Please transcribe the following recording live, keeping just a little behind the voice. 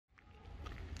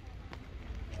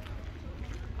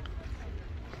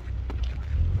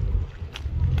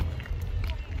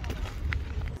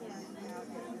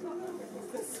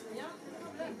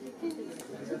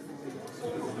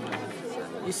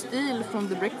you steal from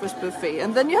the breakfast buffet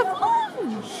and then you have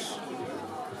lunch.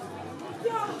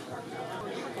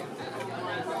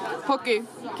 Pocky,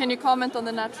 can you comment on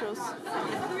the naturals?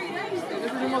 This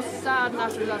is the most sad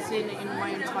naturals I've seen in my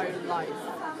entire life.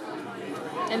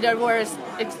 And they were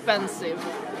expensive.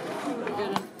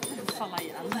 Falla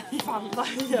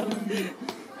igen.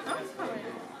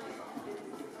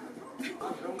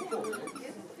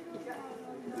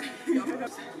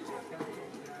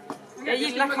 Jag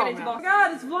gillar kameran. Oh my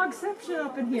god, it's vlogception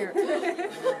up in here.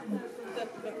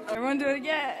 Everyone do it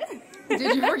again.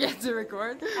 Did you forget to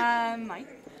record? Nej.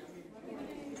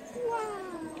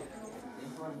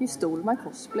 You stole my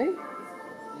cosplay.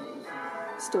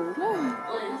 Stole det?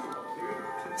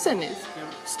 Sennis,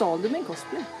 stal du min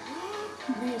cosplay?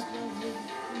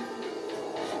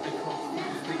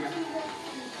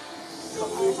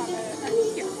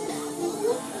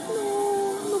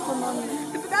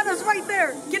 The banana's right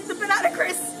there! Get the banana,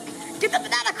 Chris! Get the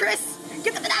banana, Chris!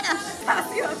 Get the banana!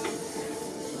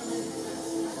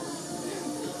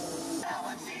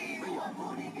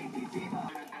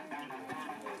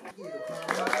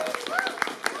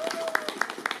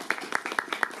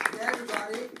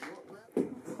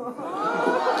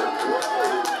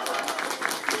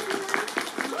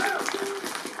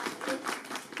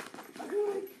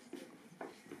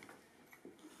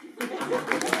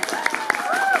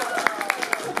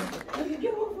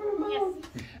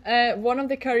 One of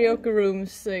the karaoke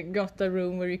rooms got a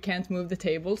room where you can't move the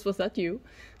tables. Was that you?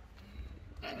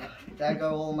 There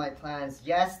go all my plans.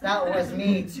 Yes, that was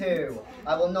me too.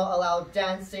 I will not allow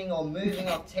dancing or moving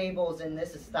of tables in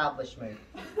this establishment.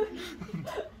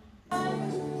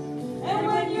 And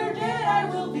when you're dead, I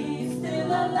will be still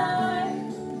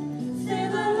alive.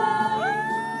 Still alive.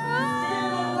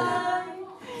 Still alive.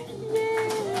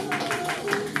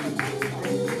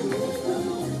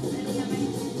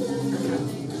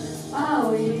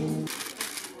 Oh, yeah.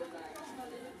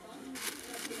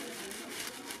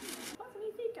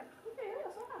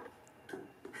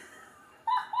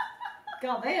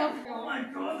 God damn. Oh my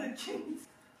god, the jeans.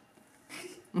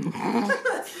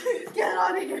 Get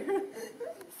out of here.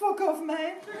 Fuck off,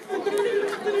 man.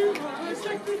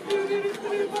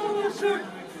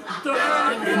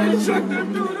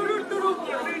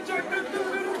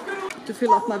 To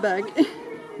fill up my bag.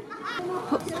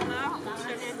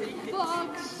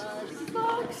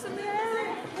 Box in the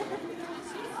air.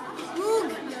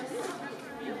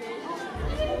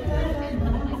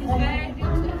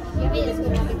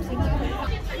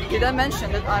 Did I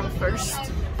mention that I'm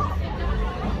first?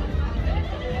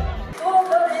 Då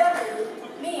börjar vi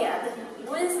med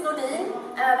Louise Nordin,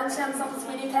 även känd som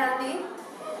Swedish Candy,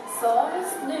 som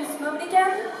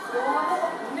snusmumriken från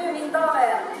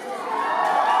Mumindalen.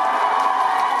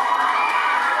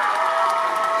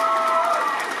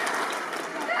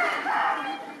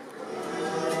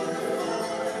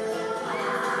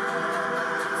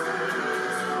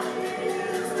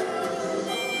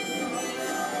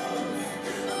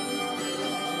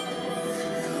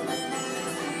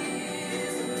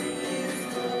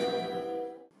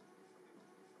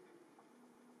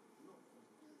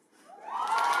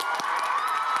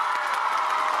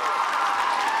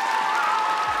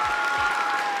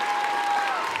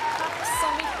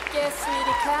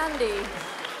 Swedish Candy.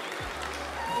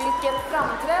 Vilket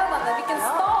framträdande, vilken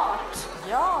start!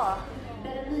 Ja!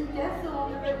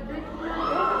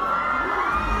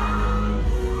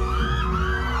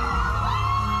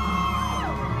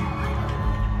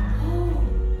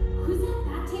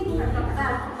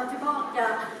 Välkomna tillbaka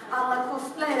alla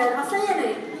cosplayare, vad säger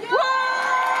ni?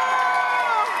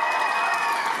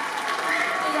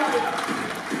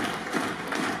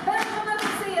 Välkomna till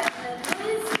scenen,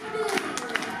 Louise Nordin.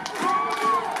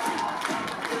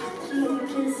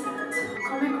 Priset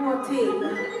kommer gå till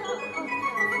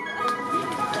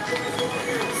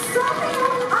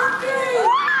Samuel Aki!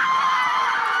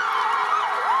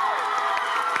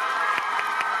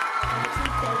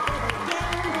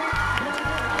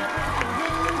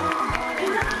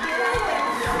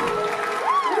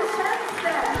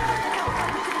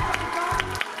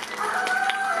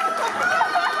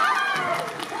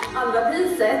 Andra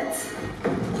priset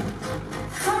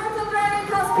Turtle Dragon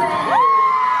Cosplay.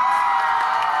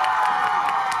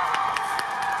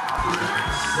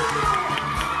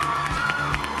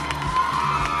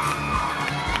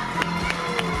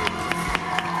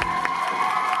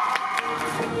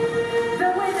 The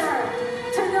winner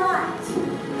tonight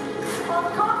of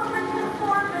Kaufman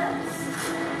Performance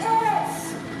is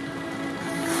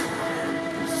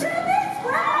Shimmy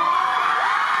Square!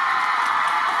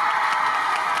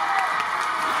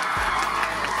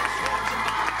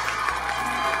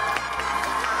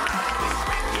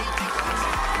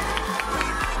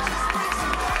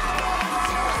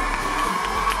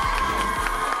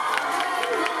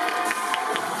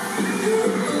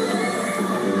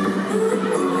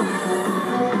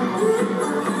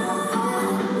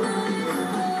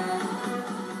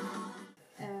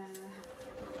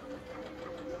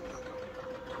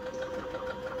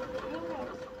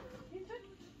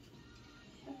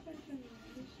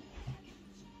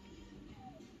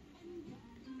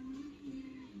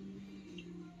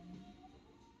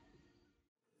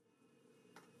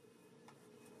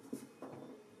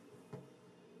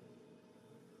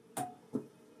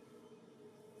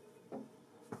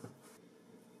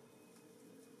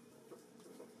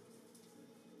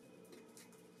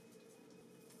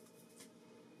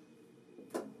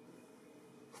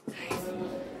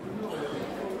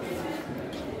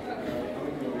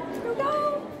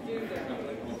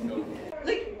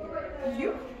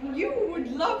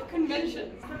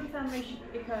 mich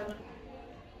ikväll.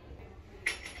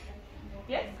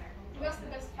 Yes? What's the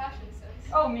best fashion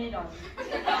sense? Oh, me då.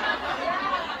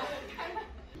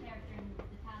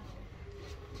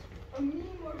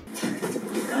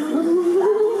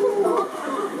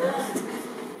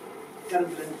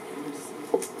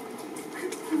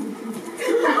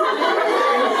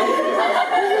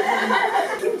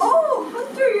 Oh,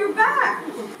 Hunter, you're back!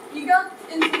 You got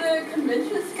into the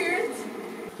convention skirt?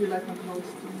 Do you like my clothes?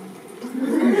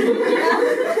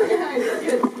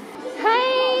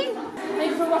 Hey!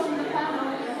 Thanks for watching the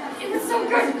panel. It was so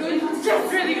good.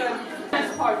 Just really good.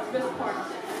 Best part. It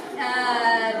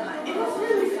was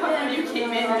really fun when you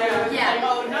came in there. Yeah. Like,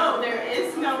 oh no, there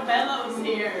is no bellows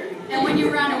here. And when you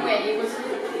ran away, it was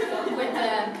with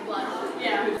the blood.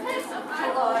 Yeah.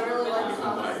 Hello, I really like this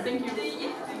one. Thank you.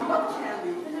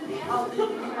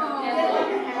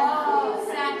 Oh,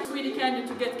 sad. Sweetie candy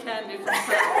to get candy from France.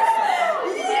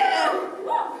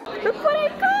 Look what I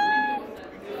got!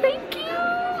 Thank you!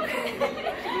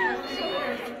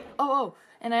 Oh,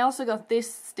 and I also got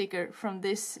this sticker from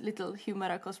this little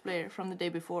Humara cosplayer from the day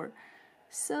before.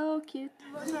 So cute.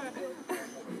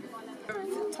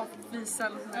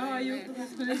 Toppvisar. Ja, jag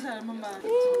gjorde det här mamma.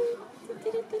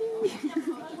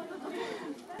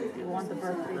 You want the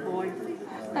birthday boy?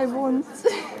 I want.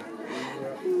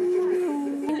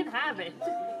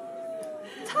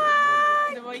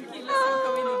 Det var en kille som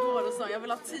kom in igår och sa jag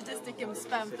vill ha 10 stycken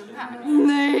spamton här.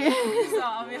 Nej.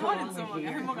 Så vi har inte så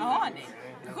många. Hur många har ni?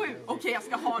 7. Okej, jag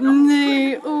ska ha dem.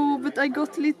 Nej, oh, but I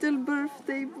got little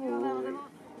birthday boy.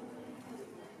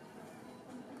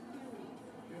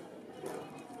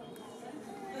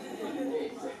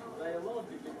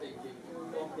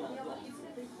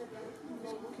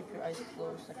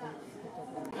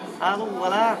 Hallå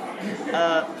alla!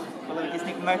 Kolla vilken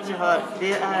snygg merch jag har.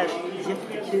 Det är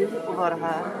jättekul att vara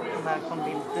här på Marathon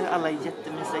Winter. Alla är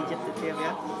jättemysiga,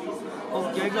 jättetrevliga. Och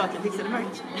jag är glad att jag fixade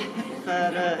merch.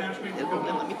 För det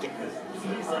var mycket.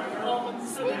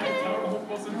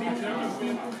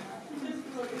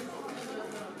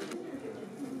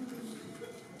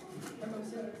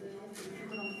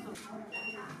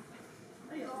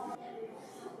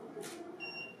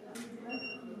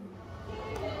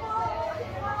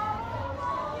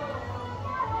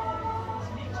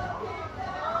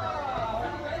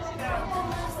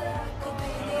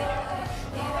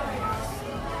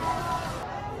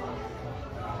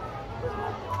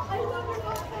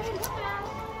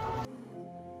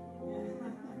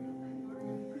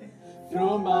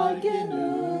 Från marken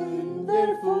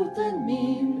under foten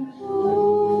min.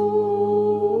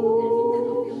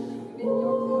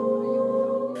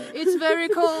 It's very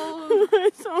cold.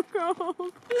 It's so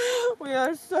cold. We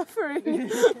are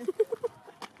suffering.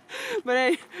 But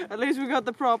hey, at least we got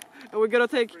the prop and we're gonna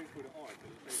take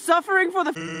suffering for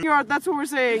the art, that's what we're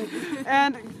saying.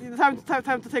 And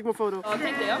time to take more photo. Ja,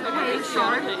 tänkte jag. Jag kan inte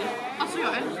köra dig. Alltså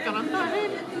jag älskar den där.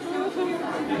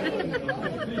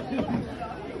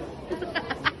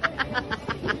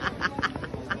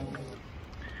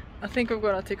 I think I'm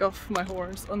gonna take off my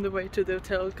horns on the way to the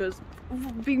hotel because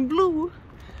being blue,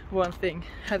 one thing,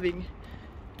 having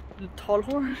tall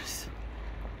horns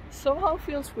somehow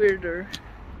feels weirder.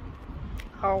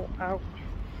 Ow, ow.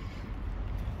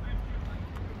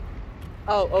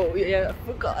 Oh yeah, I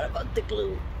forgot about the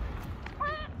glue.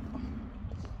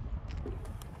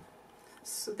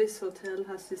 So this hotel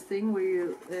has this thing where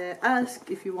you ask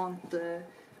if you want the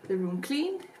room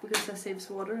cleaned because that saves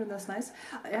water and that's nice.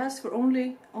 I asked for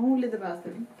only the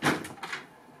bathroom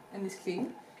and it's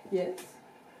clean. Yes,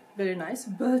 very nice.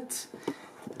 But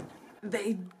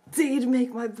they did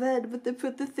make my bed, but they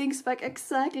put the things back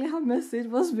exactly how messy it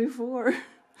was before.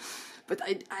 But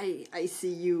I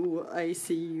see you. I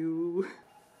see you.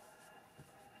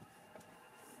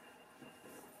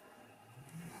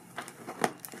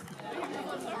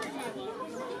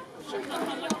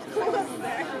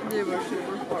 Det var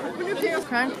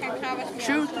superfarligt.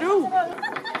 Shoot through!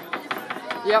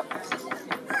 Ja.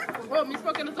 Åh, min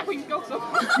smakar lite skinka också.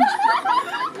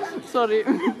 Sorry.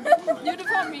 Jo, det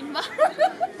var min.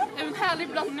 En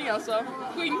härlig blandning alltså.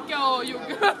 Skinka och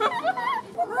yoghurt.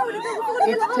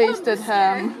 It tasted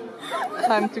ham.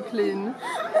 Time to clean.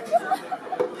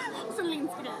 Så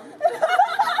linsgrej.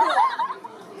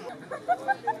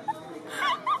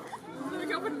 Du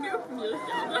kanske inte blir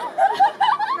uppmjukad.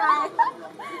 Nej.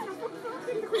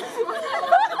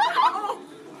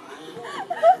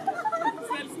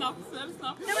 Svälj snabbt.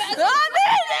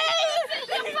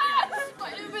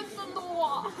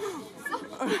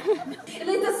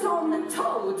 Lite som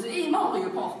Toad i Mario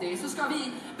Party så ska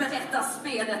vi berätta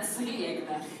spelets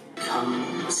regler.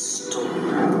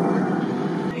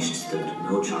 she stood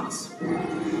no chance.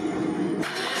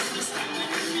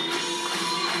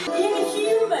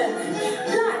 Inhuman!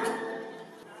 Black!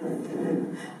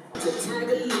 To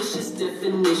tagalicious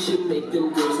definition, make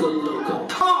them girls go loco.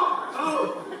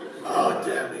 Oh,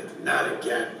 damn it, not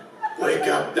again. Wake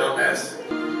up, dumbass.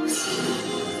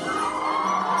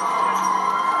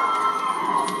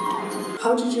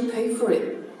 How did you pay for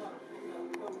it?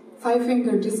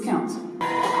 5-finger discount.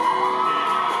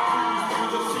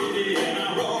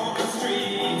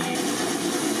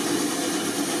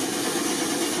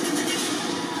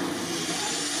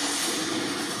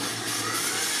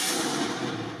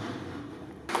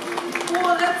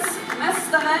 Årets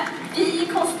mästare i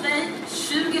cosplay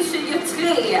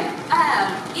 2023 är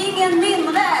ingen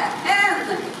mindre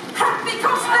än Happy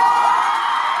Cosplay!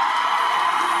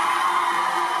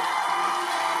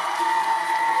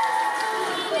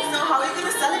 So how are you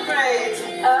gonna celebrate?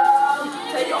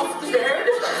 Take off the beard.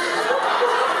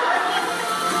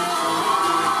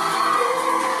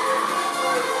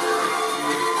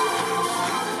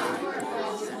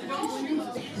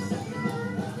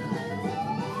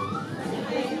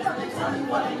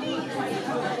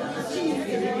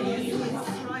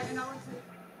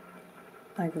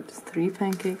 I got 3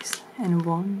 pancakes and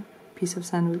 1 piece of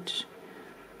sandwich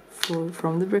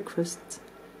from the breakfast,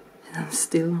 and I'm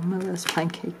still on my last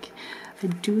pancake. I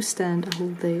do stand a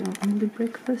whole day on only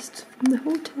breakfast from the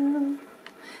hotel,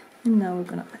 and now we're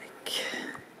gonna pack.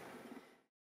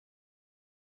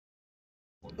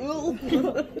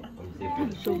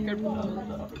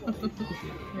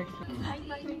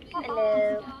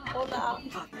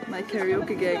 My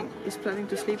karaoke gang is planning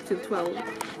to sleep till 12.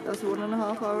 That's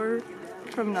 1.5 hours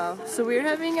from now. So we're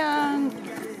having an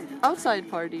outside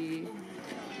party.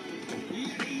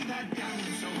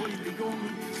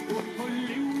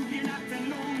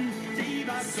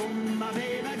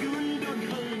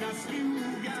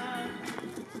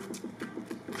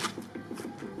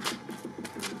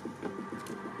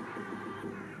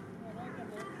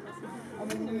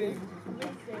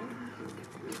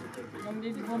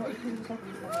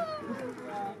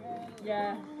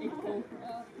 Yeah, it's cool.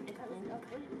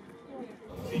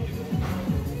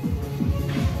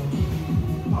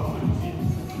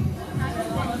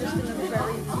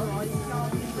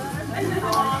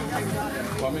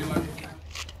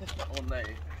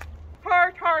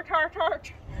 Heart, heart, heart,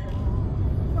 heart.